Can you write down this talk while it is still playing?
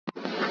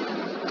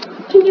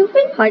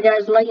Hi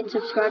guys, like and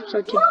subscribe.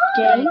 So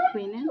today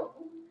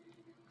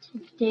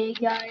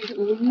guys,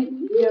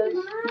 we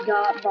just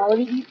got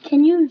Brawly.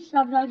 Can you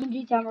stop talking,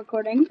 G? I'm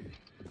recording.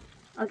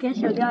 Okay,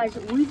 so guys,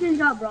 we just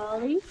got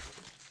Brawly.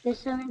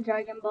 This 7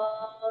 Dragon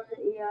Balls,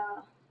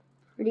 yeah,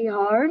 pretty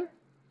hard.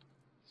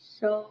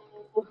 So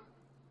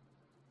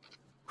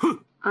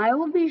I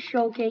will be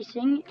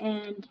showcasing,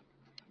 and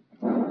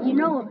you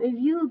know, if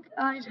you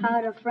guys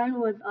had a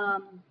friend with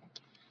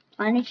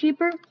Planet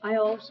Cheaper, I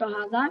also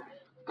have that.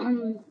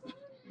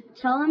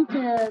 Tell him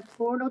to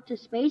portal to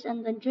space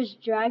and then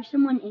just drag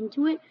someone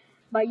into it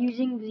by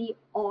using the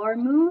R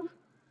move.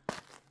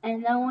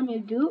 And then when you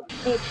do,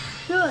 it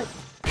should,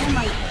 oh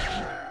my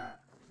god,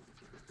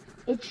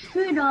 it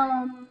should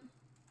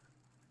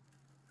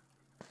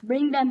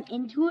bring them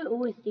into it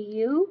with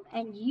you,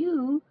 and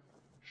you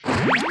should,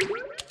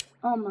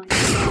 oh my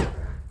god,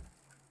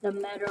 the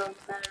meadow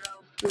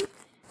fruit.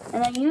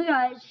 And then you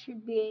guys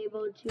should be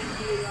able to be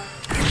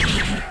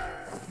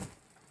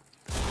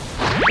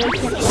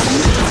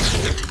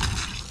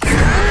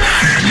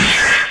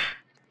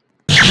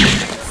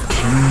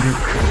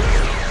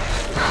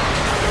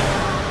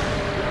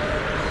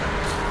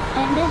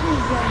and this is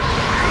good.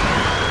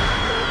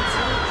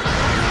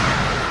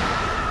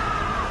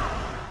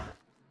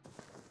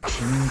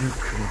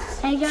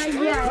 Hey guys,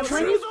 yeah,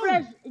 when you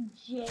press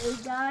J,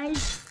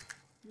 guys,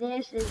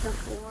 this is the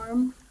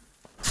form.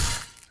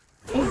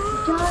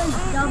 It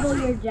does double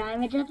your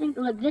damage, I think.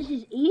 Look, this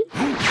is E.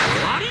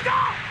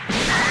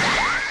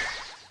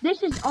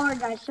 This is R,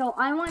 guys, so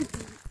I want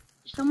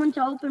someone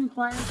to open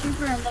Planet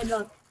Super and they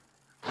go.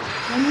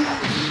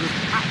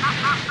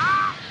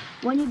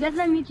 When you get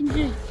them, you can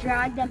just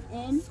drag them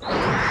in.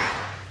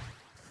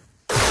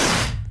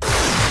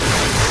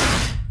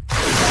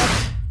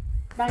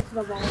 That's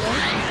the ball.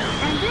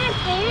 And this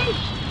is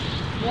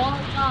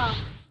Roblox.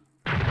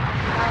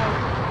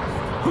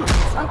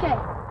 Okay.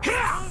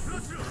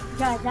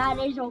 Guys, that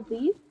is OP.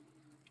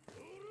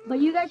 But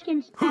you guys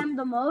can spam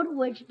the mode,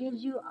 which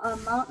gives you an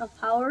amount of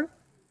power.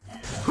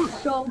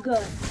 So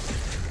good.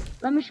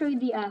 Let me show you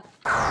the F.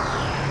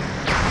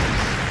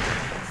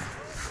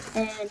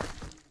 And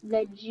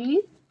the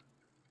G.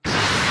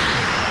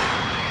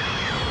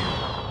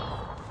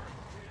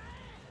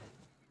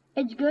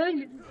 It's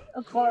good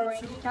for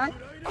range attack.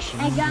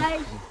 And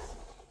guys,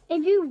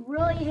 if you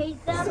really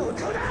hate them,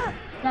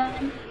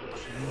 then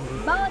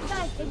but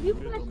guys, if you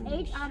press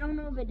H, I don't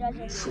know if it does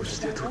anything.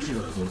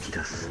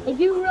 If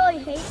you really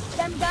hate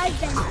them guys,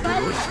 then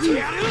press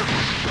E.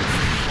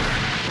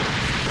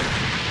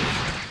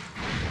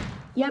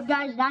 Yep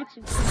guys, that's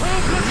it.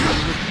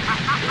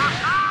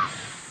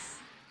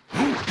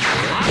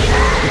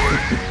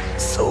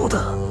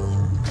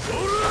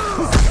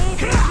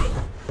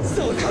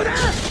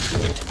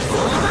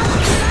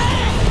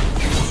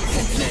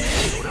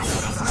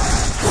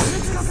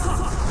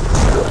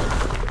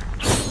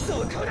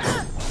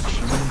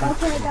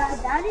 Okay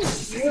guys, that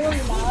is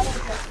really loud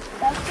and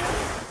perspective.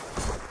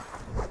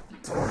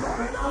 So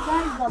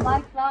guys, the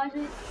mic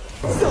closet.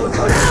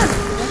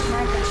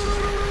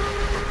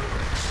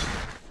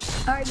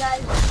 Alright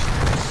guys.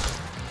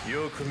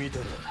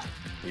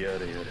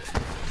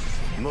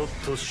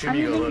 I'm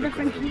using a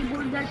different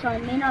keyboard there, so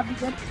it may not be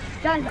good.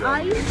 Guys,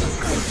 I used to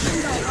play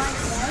Kingdom right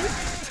away.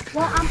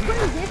 Well, I'm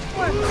putting this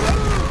for a bit.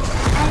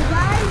 And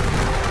guys,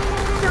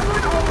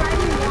 someone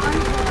already won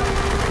the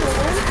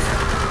tour.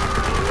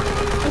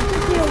 It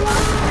took me a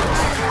while to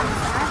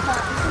get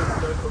that,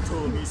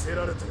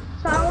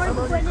 so I want to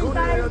put it,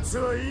 guys,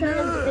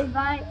 because if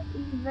I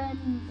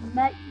even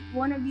met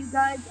one of you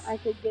guys, I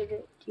could give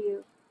it to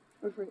you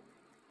for free.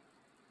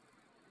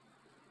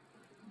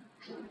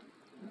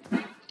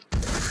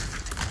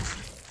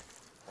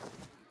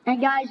 And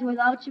guys,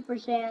 without Super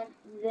Saiyan,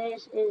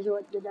 this is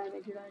what the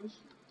damage does.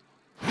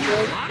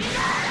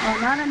 Oh,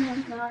 not on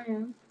him, not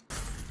him.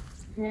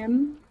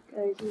 Him,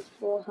 because he's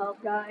full health,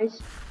 guys.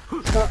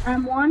 So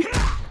M1.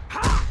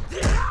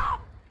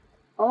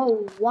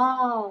 Oh,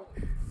 wow.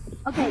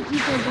 Okay,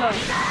 equal go.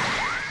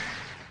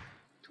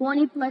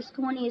 20 plus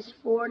 20 is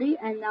 40,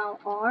 and now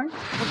R, of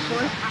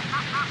course.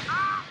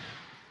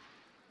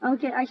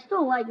 Okay, I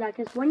still like that,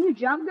 because when you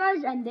jump,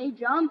 guys, and they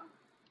jump,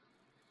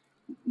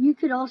 you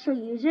could also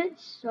use it.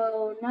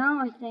 So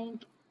now I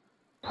think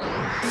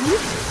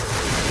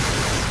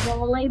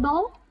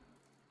volleyball.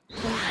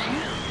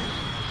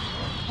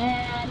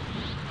 And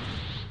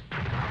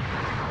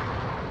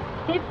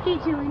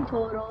 52 in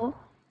total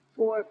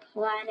for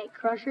Planet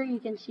Crusher, you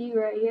can see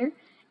right here.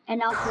 And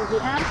now for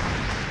the F,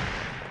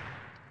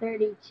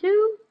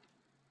 32.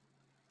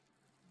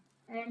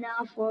 And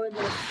now for the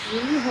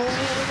 3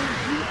 holes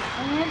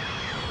and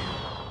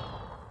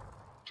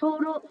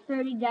total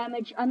 30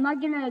 damage. I'm not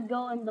gonna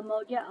go in the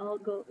mode yet, I'll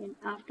go in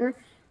after,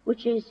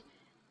 which is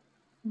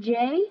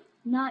J,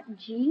 not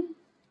G.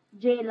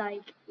 J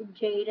like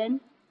Jaden.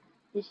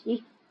 You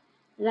see?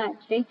 That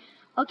J.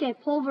 Okay,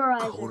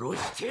 pulverizer.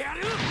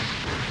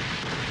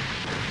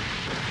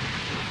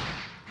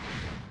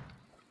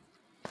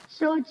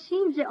 So it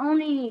seems it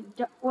only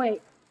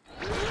wait.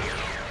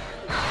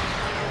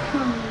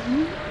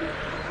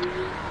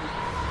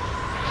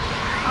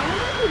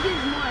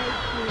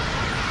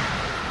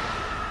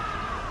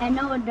 I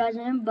know it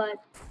doesn't,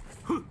 but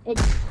I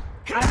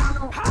don't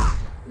know.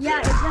 Yeah,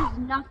 it does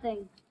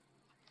nothing.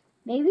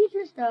 Maybe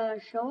just a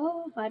show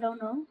off, I don't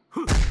know.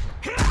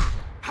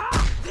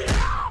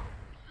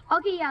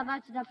 Okay, yeah,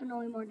 that's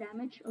definitely more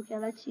damage. Okay,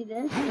 let's see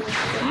this.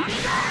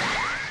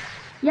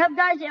 Yep,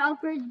 guys, it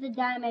upgrades the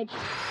damage.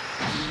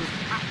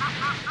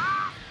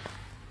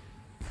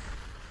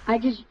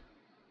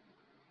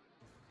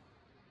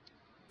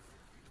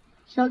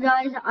 So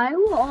guys, I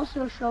will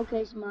also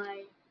showcase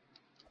my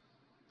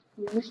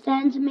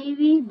newsstands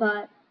maybe,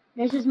 but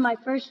this is my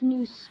first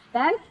new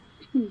spec.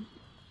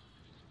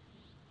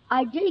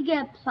 I did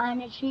get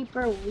Planet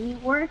Shaper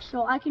rework,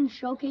 so I can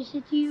showcase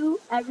it to you,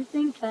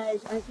 everything,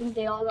 because I think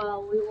they all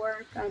got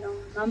rework, I don't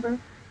remember.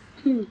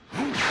 Time to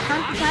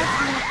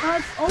type on the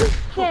cards.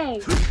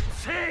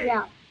 Okay.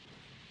 Yeah.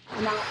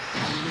 Now.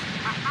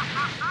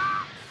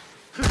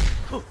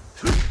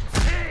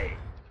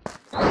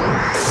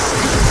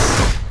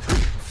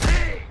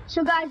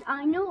 So guys,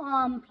 I know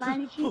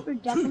Planet Shaper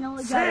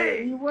definitely got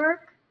a rework,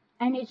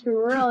 and it's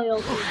really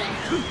okay.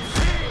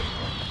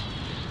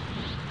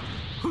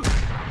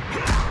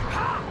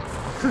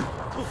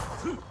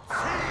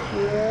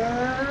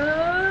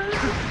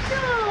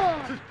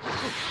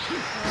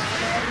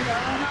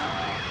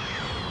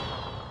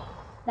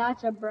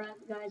 That's a breath,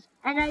 guys.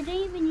 And I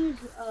didn't even use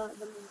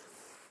the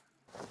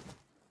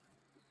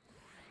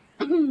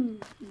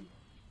move.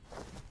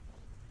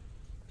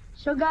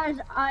 So guys,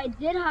 I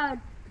did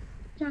have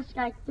Tusk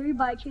Act 3,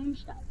 but I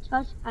changed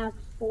Tusk Act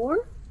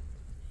 4.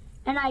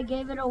 And I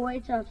gave it away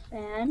to a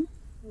fan.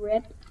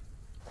 RIP.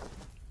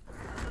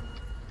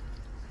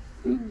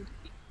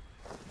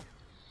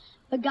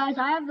 But guys,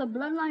 I have the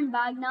bloodline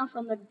bag now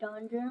from the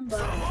dungeon, but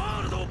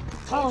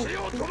oh,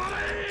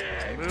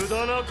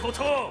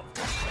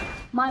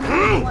 my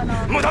move went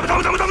off.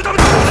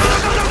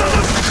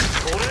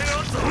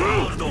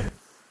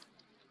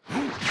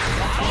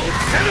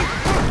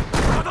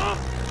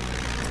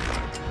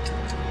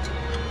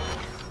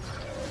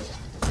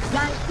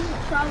 Guys, he's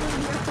probably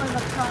here for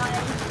the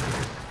prize.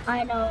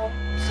 I know.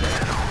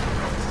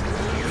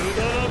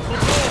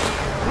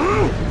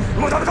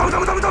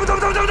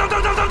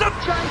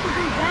 Trying to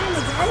do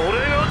damage,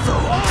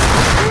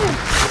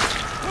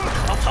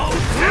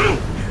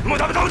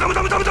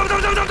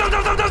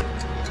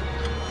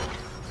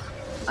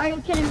 Are you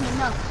kidding me?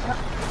 No.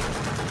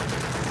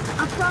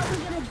 I'm probably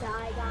gonna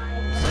die,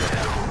 guys.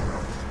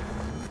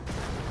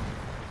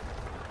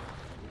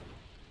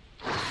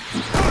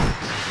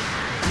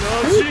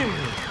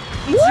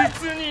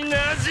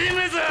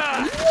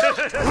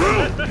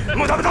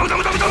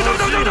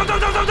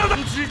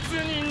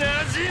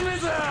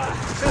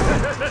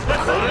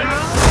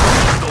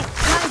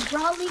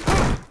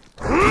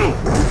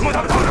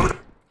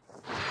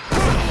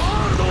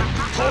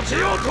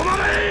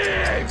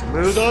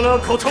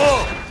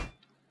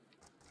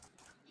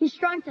 He's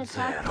trying to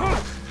attack.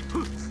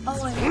 Oh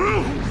wait.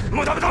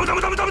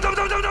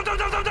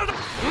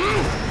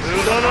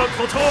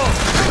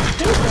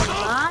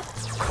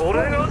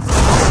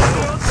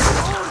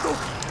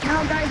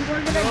 Now guys,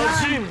 we're gonna die.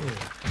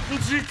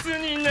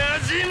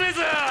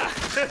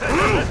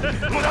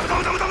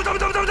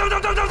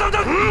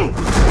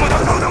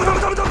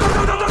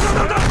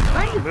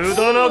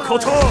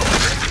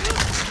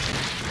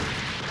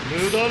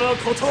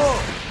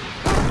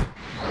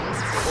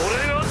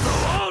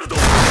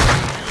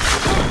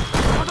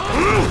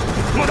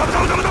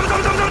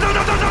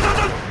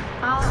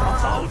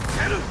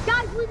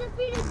 Guys, we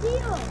defeated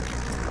Dio.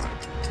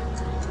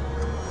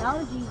 That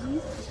was easy.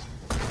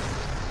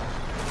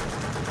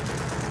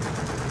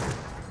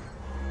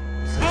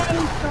 And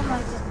he stole my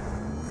items.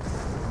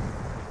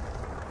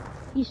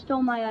 He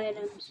stole my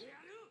items.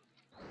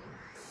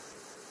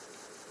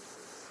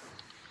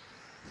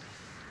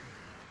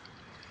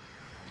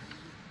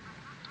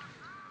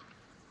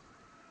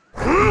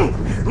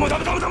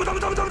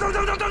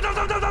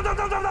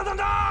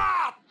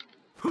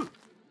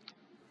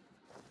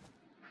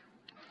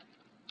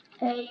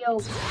 Hey yo,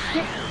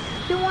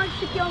 he wants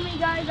to kill me,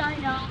 guys, I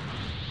know.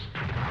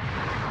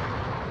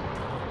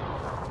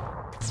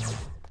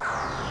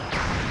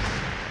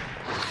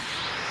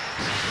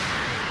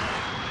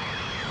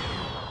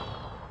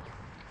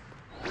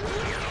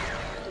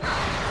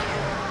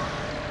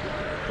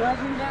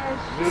 Legendary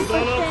Super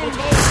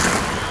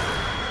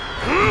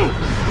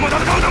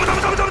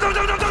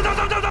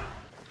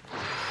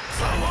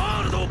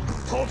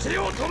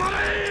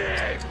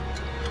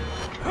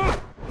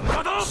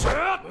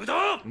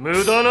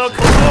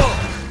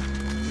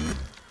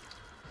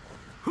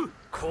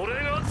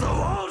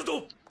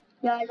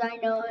Guys, I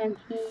know him.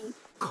 He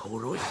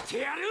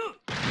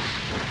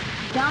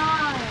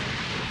died.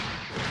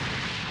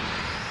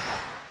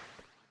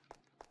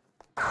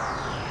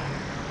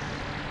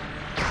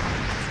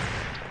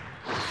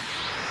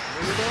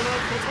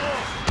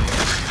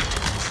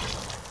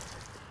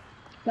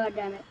 God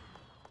damn it.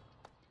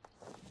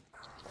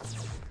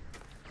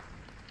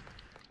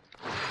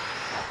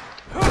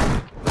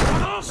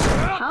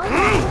 How?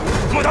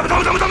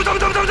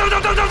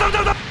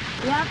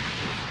 Yep.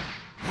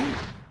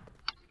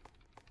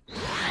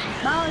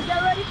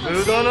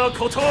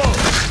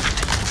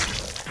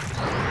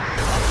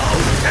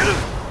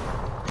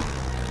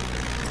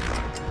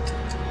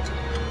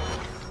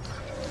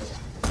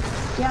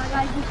 Yeah,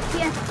 guys, just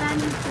keep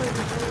spamming for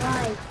the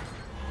life.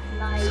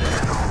 Nice.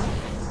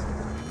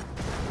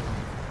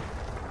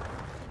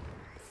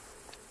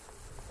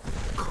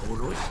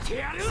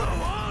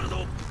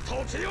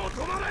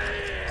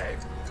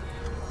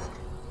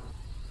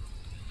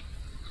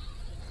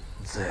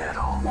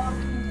 Zero.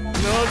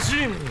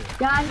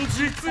 Guys,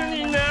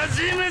 spamming. Guys,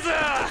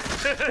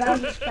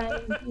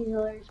 spamming.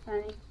 Healer is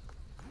spamming.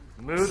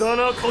 無駄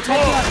なことこ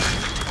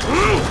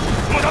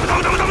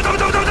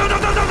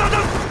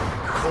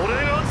れ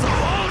がザ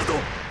ワールド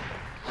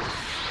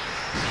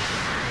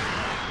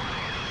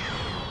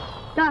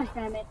Gosh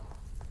damn it.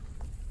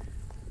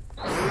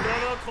 無駄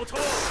なこと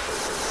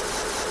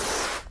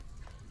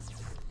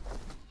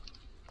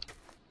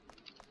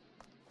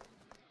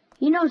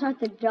He knows how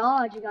to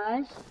dodge,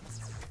 guys.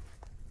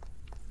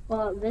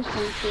 Well, this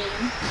one's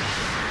shooting.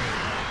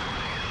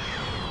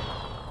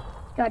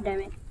 God damn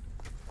it.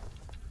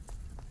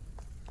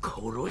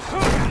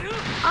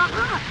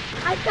 Aha!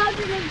 I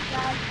counted him,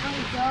 guys.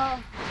 Oh, go.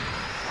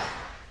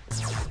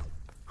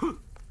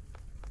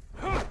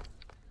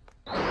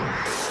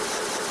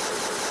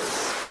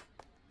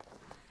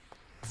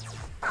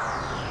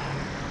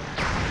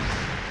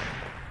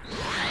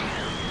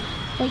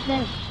 Take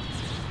this.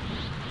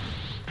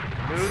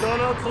 無駄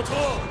なこと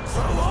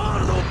ザワー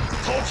ルド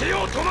時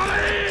を止ま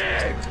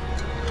れ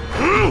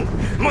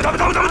無駄無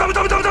駄無駄無駄無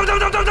駄無駄無駄無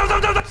駄無駄無駄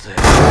無駄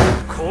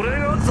これ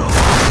がザワ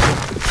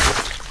ール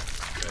ド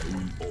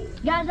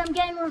Guys, I'm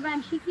getting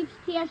revenge. He keeps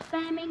TS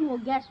spamming. Well,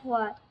 guess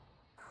what?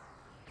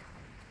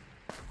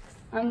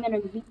 I'm gonna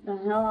beat the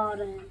hell out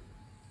of him.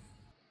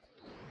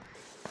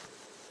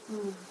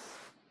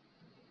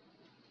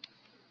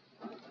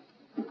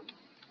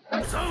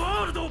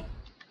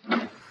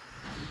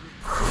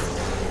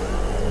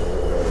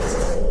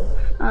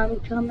 I'm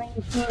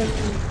coming for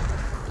you.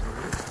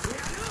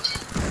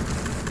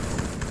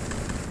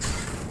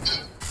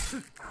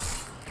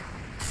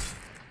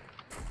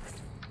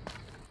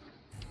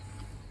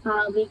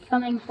 I'll be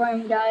coming for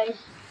him, guys.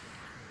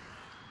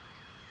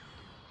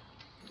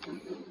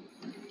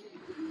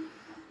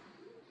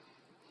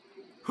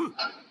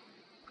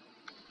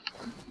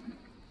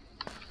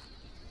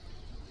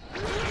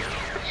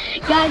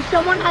 Guys,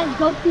 someone has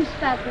Goku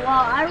spec.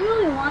 Wow, I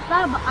really want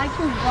that, but I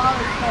choose Brawl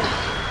because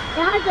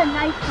it has a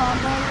nice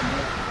combo with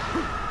it.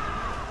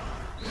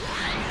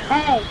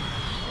 Hey.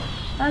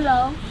 Hello.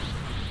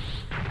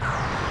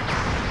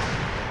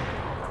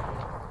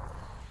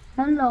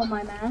 Hello,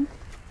 my man.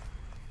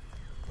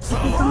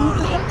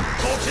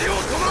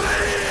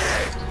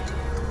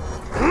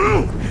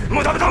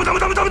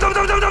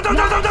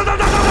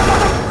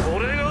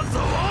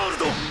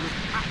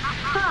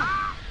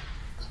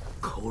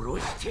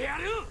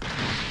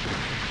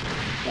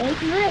 Take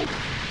this.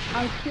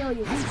 I'll kill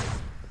you.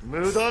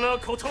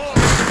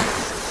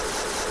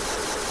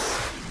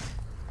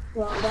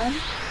 Well done.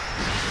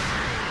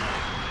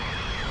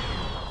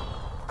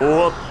 終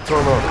わった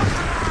な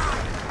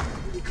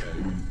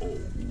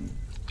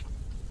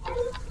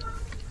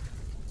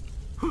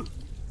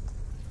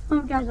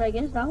Oh, guys, I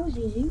guess that was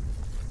easy.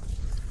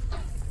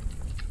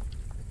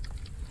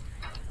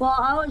 Well,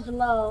 I was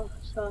low,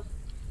 so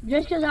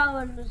just because I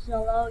was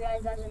so low,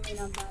 guys, doesn't mean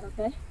I'm bad,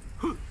 okay?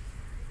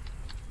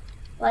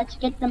 Let's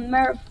get the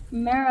mirror.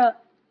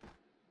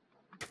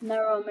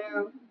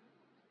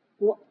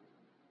 What?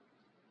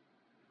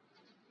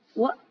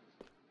 What?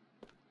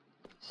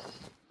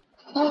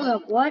 Hold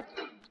up, what?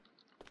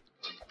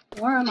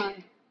 Where am I?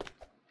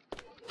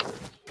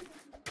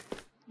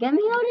 Get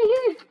me out of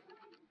here!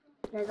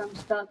 Guys, I'm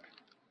stuck.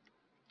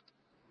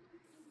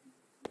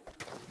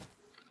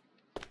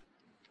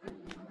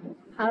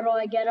 How do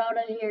I get out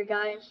of here,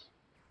 guys?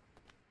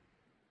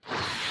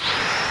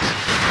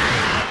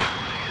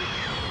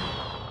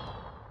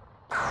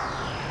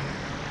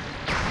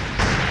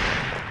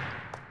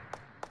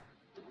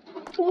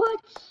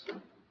 What?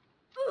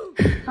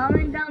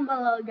 Comment down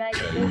below, guys,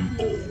 if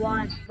you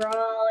want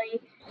Brawly.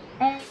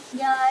 And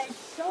guys,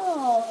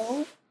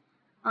 so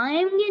I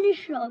am going to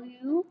show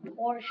you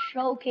or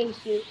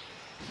showcase you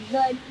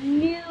the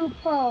new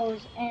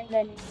pose and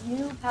the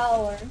new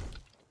power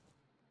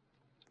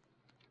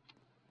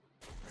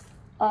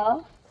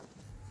of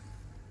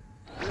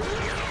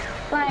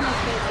Planet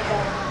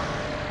Shaper.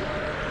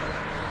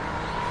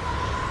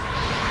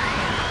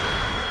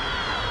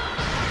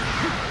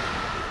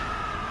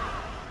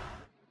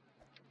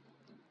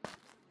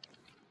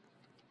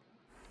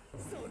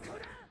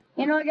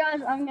 You know,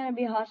 guys, I'm gonna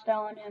be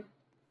hostile on him.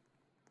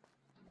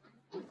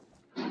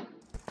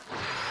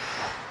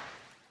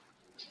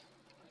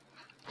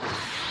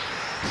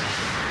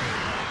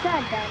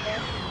 God damn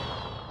it.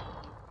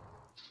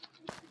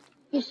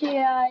 You see,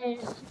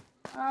 guys,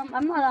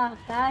 I'm not that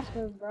fast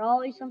with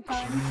Brawly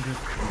sometimes.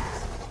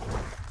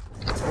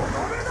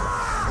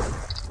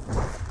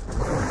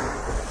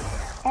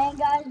 And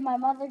guys, my my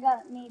mother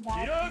got me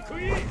that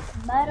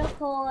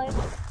medical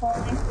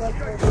points, which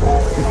were so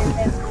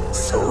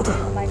expensive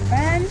for my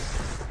friends.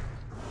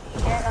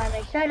 And on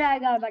the side I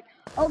got like,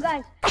 oh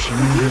guys, if you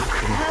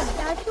have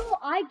satchel,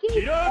 I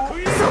gave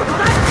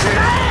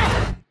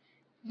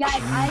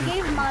guys, I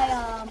gave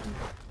my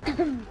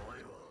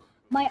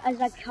my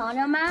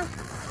Azakana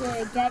mask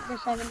to get the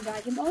 7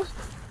 Dragon Balls.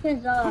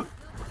 Because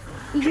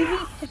you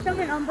need to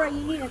summon Umbra,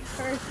 you need a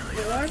cursed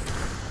orb.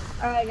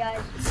 Alright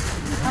guys,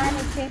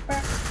 Planet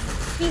Paper.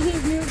 See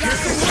these new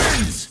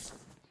guys?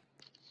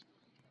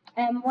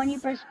 And when you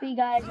press B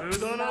guys,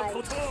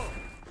 nice.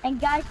 And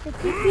guys, the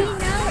TP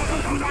now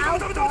is now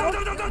called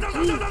G.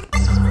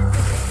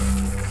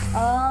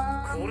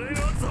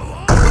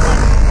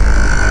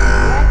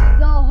 Let's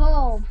go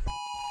home.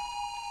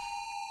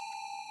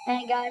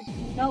 And guys,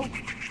 no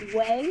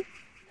way.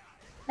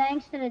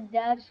 Thanks to the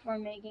devs for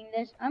making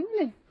this.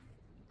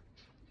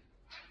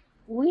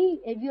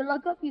 If you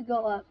look up, you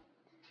go up.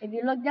 If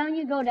you look down,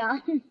 you go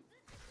down.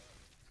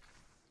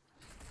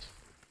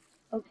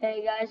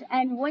 Okay, guys.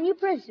 And when you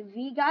press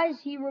V,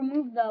 guys, he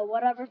removed the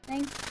whatever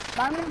thing. But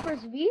I'm gonna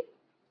press V.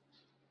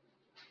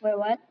 Wait,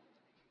 what?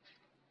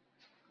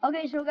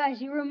 Okay, so guys,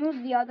 he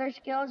removed the other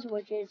skills,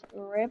 which is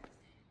RIP.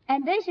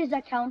 And this is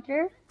a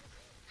counter.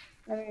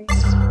 The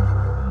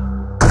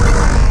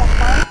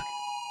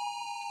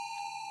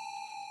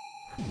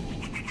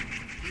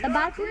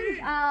backwards,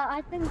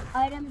 I think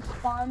items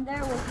spawn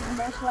there, which is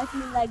most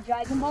likely like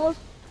Dragon Balls.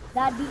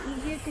 That'd be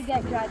easier to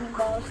get Dragon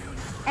Balls.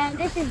 And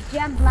this is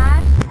Gem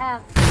Blast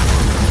F.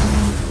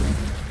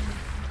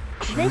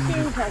 This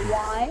is a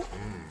Y.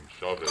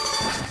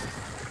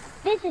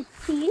 This is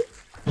T.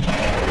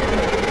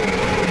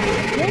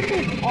 This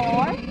is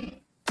R.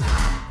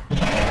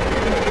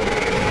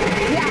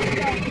 Yeah,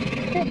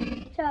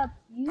 so to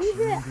use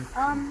it,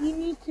 you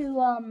need to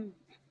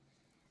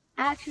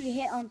actually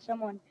hit on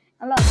someone.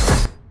 And look.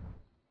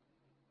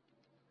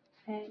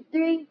 And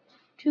 3,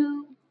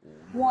 2,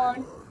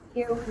 1,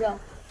 here we go.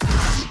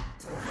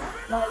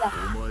 Like that.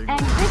 And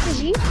this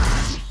is E.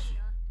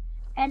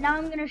 And now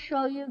I'm gonna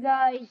show you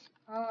guys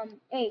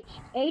H.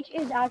 H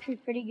is actually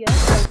pretty good.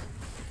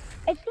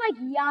 It's like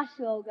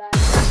Yasuo,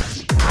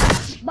 guys.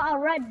 But a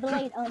red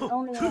blade on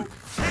only one.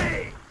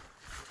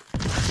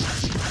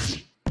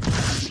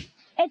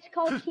 It's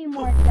called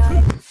teamwork,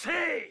 guys.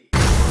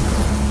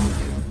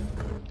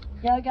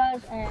 Yeah,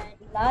 guys, and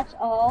that's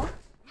all.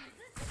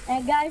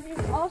 And guys,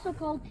 it's also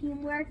called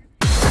teamwork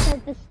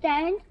because the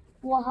stand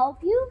will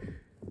help you.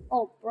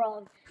 Oh,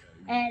 bro.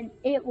 And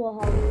it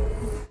will help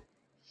you.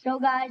 So,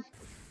 guys,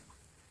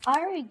 I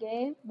already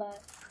gave,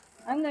 but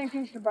I'm going to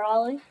change to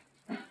Brawly.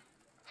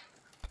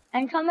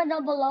 And comment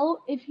down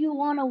below if you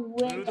want to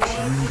win the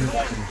game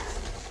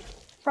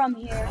from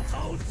here.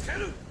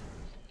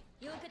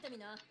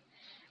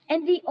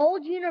 In the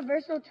old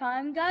Universal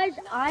time, guys,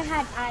 I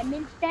had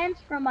admin stands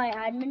from my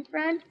admin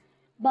friend,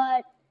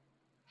 but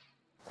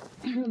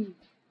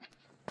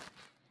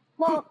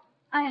well,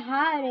 I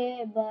had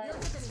it, but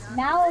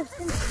now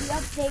since the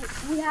update,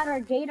 we had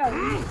our data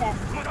reset.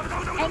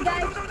 And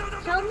guys,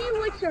 tell me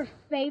what's your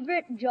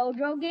favorite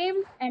JoJo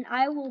game, and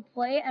I will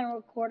play it and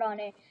record on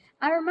it.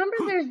 I remember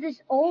there's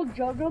this old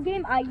JoJo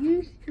game I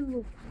used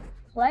to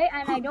play,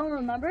 and I don't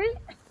remember it.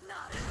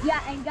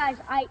 Yeah, and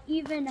guys, I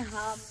even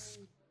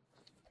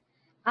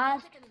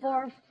asked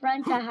for a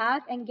friend to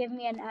hack and give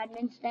me an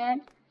admin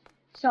stand.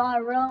 So I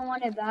really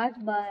want it back,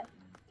 but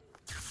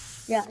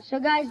yeah. So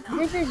guys,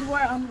 this is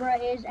where Umbra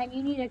is, and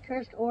you need a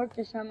cursed orb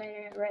to summon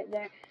it right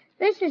there.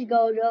 This is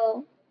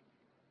Gojo.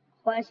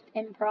 Quest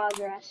in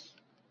progress.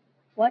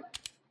 What?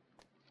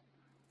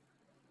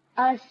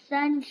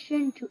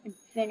 Ascension to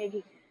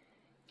Infinity.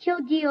 Kill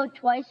Dio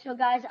twice. So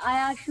guys, I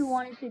actually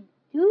wanted to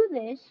do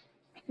this.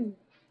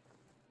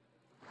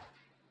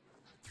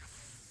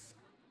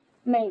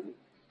 Maybe.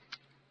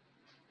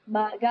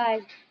 But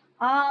guys,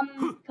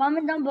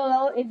 comment down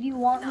below if you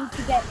want me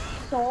to get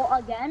Soul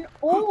again,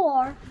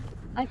 or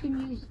I can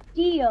use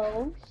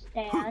Dio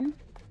stand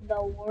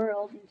the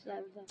world instead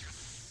of them.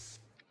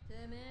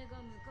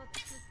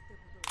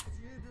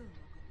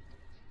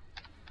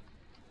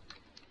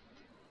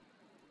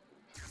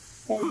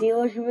 The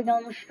Dio should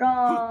become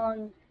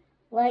strong,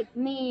 like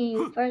me,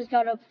 who first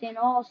got up in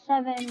all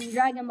 7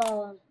 Dragon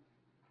Balls.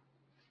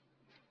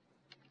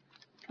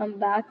 Come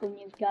back when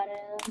you've got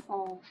it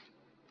all.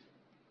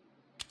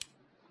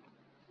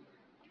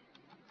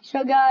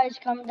 So guys,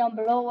 comment down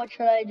below what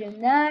should I do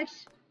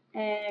next.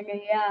 And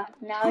yeah,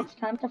 now it's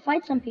time to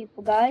fight some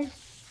people, guys.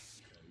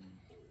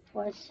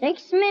 For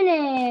 6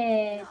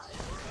 minutes.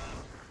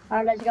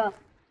 Alright, let's go.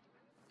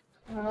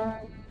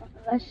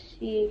 Let's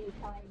see if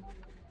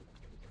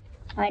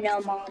I know,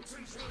 Mom.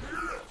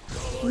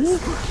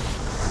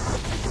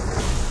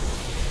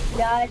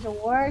 Guys,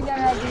 we're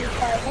gonna do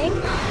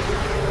fighting.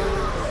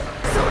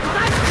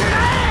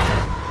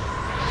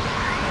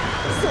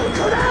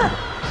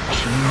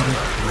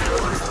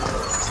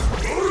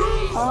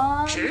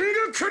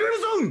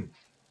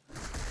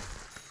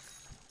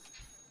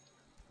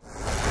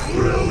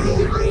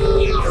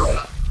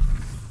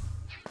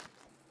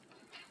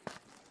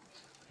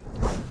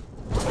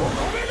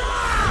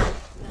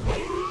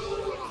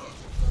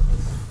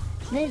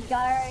 This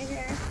guy right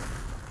here.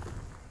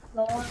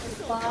 The one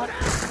who's Bob.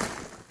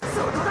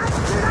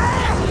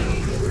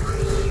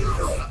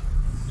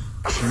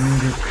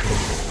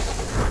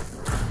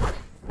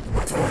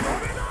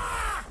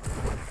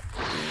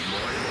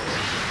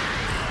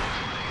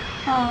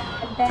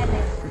 Oh, damn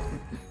it.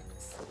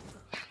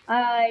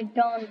 I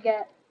don't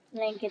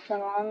think it's a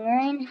long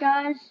range,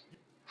 guys.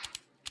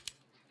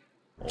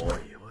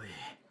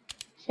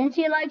 Since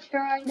he likes to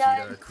run,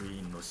 guys.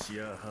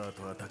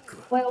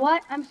 Wait,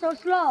 what? I'm so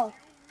slow.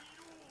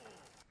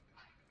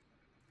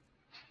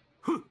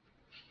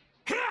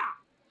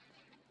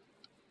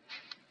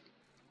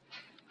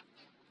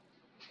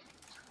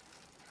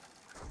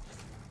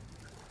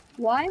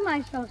 Why am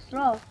I so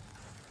slow?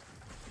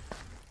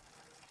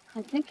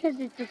 I think because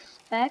it's a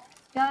spec,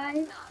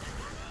 guys.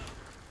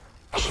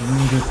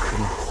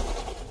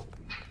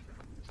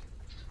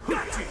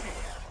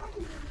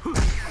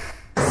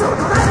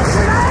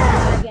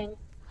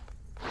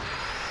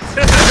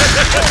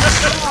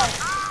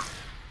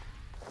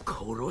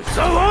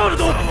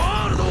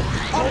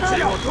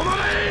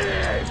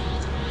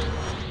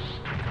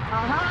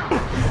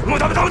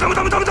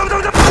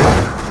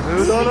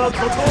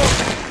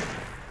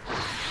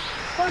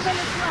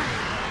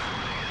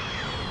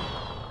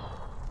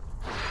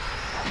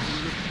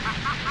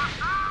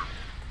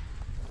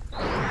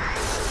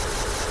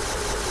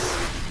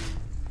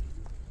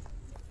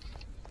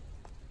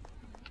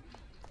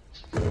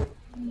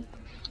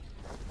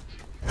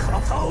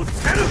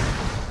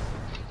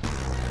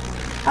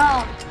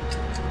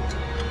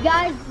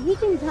 Guys, he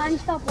can time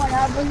stop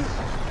whatever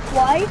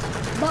twice,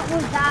 but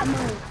with that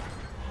move.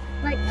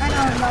 Like, I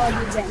don't know if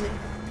you get me.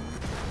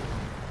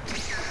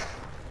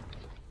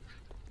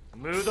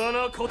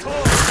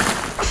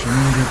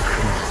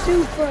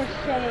 Super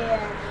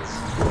Saiyan.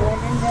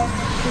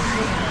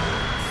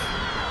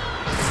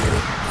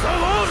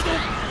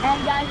 And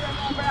guys,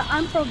 remember,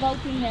 I'm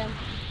provoking him.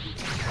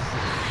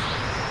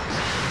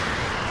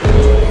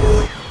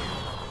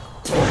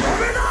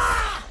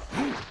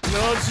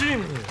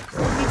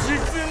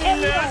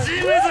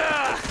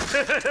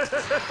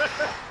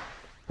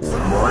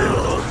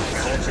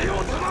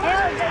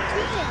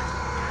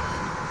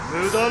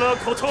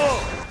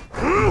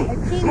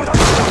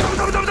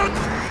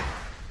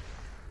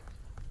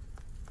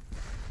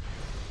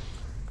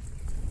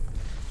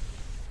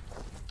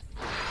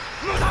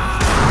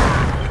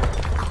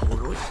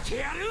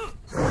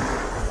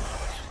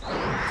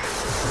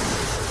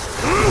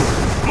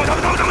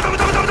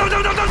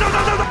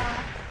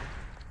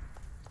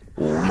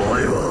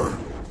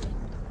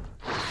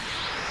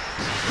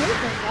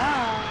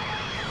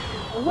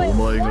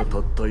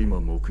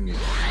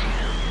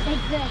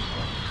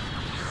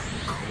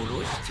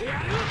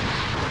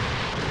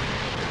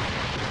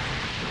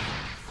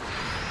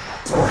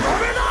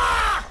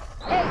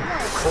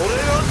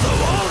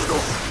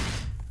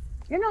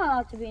 You're not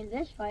allowed to be in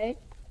this fight.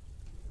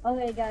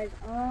 Okay, guys,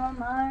 I'm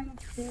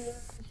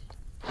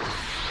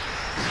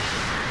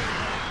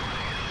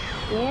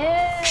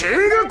yeah.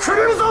 King of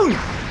Crimson!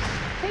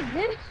 Take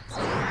this.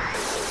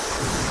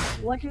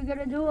 What you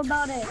gonna do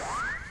about it?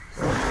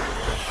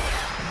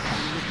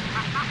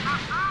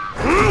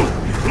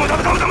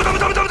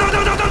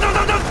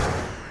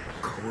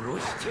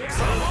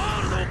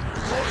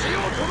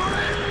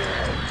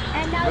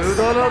 And now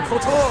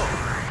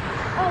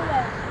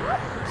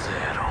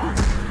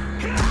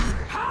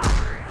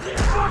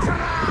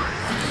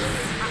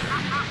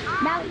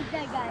now he's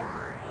dead, guys.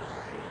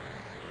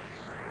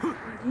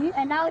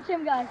 And now it's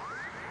him, guys.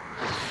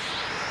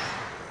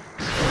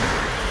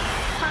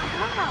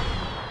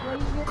 What are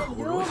you gonna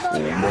do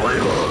about it?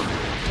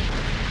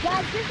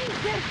 Guys, this is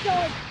just so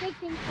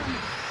addicting for me.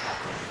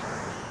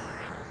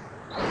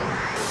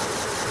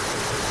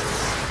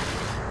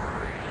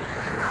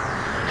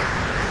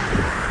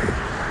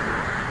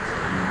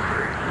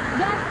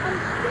 Guys, I'm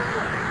still...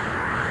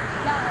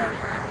 Guys.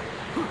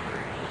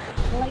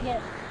 Look at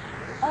it.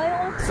 I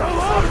want to...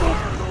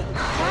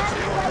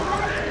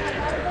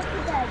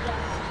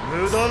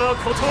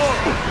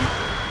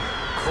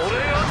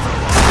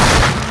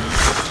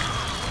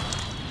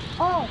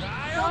 Oh,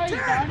 sorry,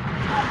 son.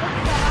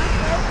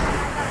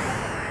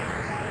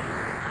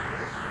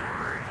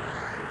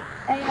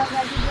 Hey, yo,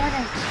 guys, he's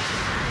running.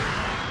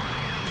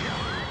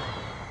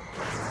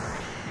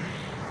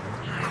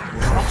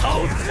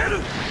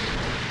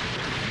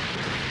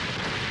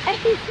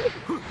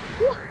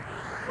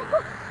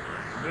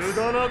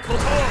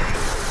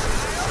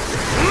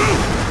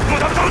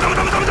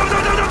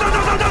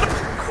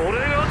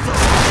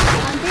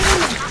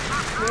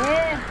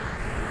 Yeah.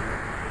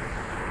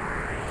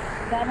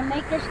 Gotta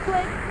make this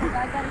quick, because I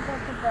gotta go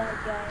to bed,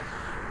 guys.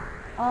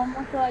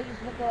 What do I use?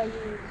 What do I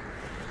use?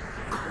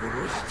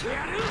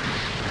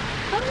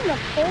 I'm gonna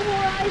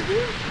polarize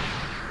you?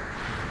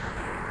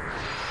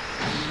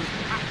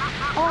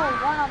 Oh,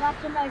 wow,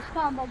 that's a nice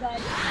combo,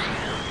 guys.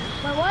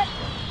 Wait, what?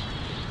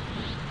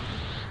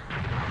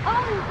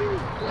 Oh,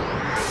 dude.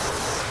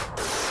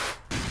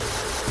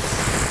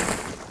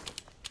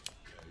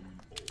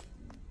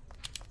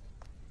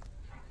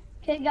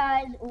 Okay,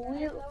 guys,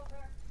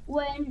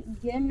 win.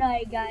 Good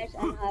night, guys,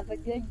 and have a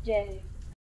good day.